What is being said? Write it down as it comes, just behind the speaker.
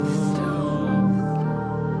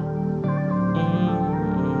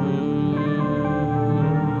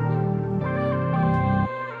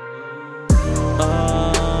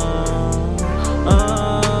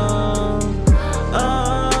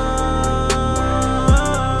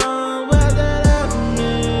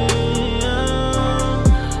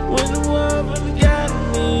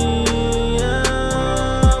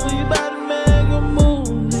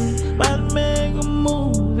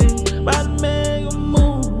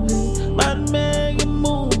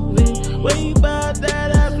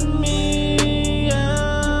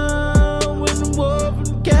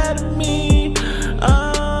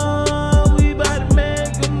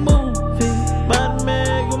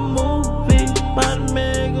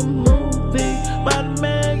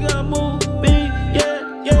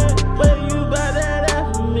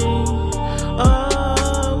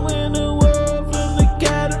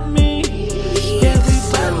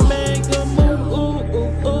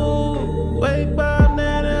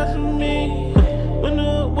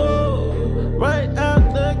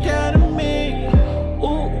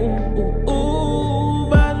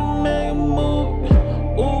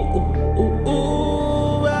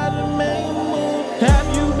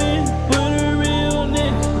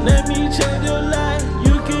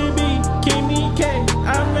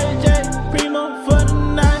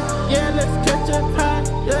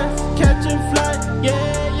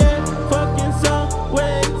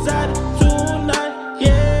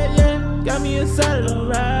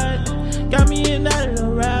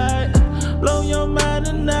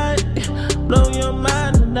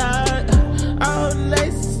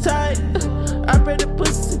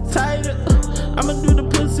I'ma do the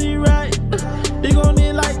pussy right. They gon'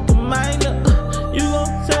 need like a minor. You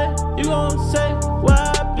gon' say,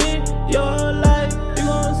 why I been your life? You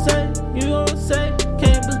gon' say,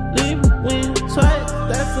 can't believe it when twice.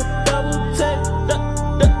 That's a double take,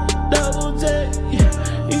 double take. Yeah.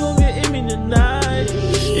 You gon' get in me tonight.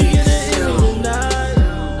 You get it in me tonight.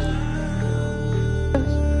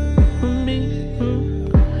 For me,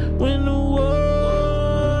 win the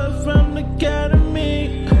award from the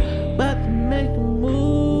academy. About to make a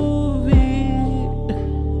movie.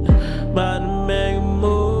 About to make a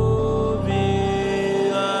movie.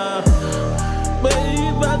 Baby,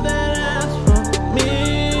 about that ass from me.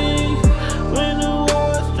 Win the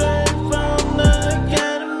award straight from the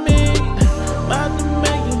academy. About to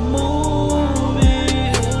make a movie.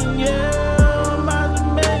 Yeah, about to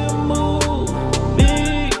make a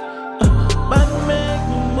movie. About to make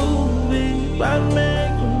a movie. About to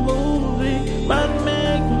make a movie. About to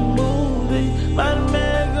make a movie. About to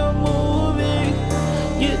make a movie.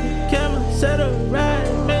 Get the camera set up right.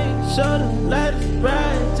 Make sure the light is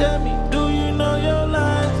bright. Tell me, do you know your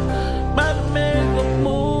lines? About to make a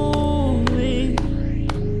movie.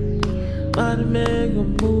 About to make a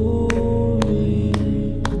movie.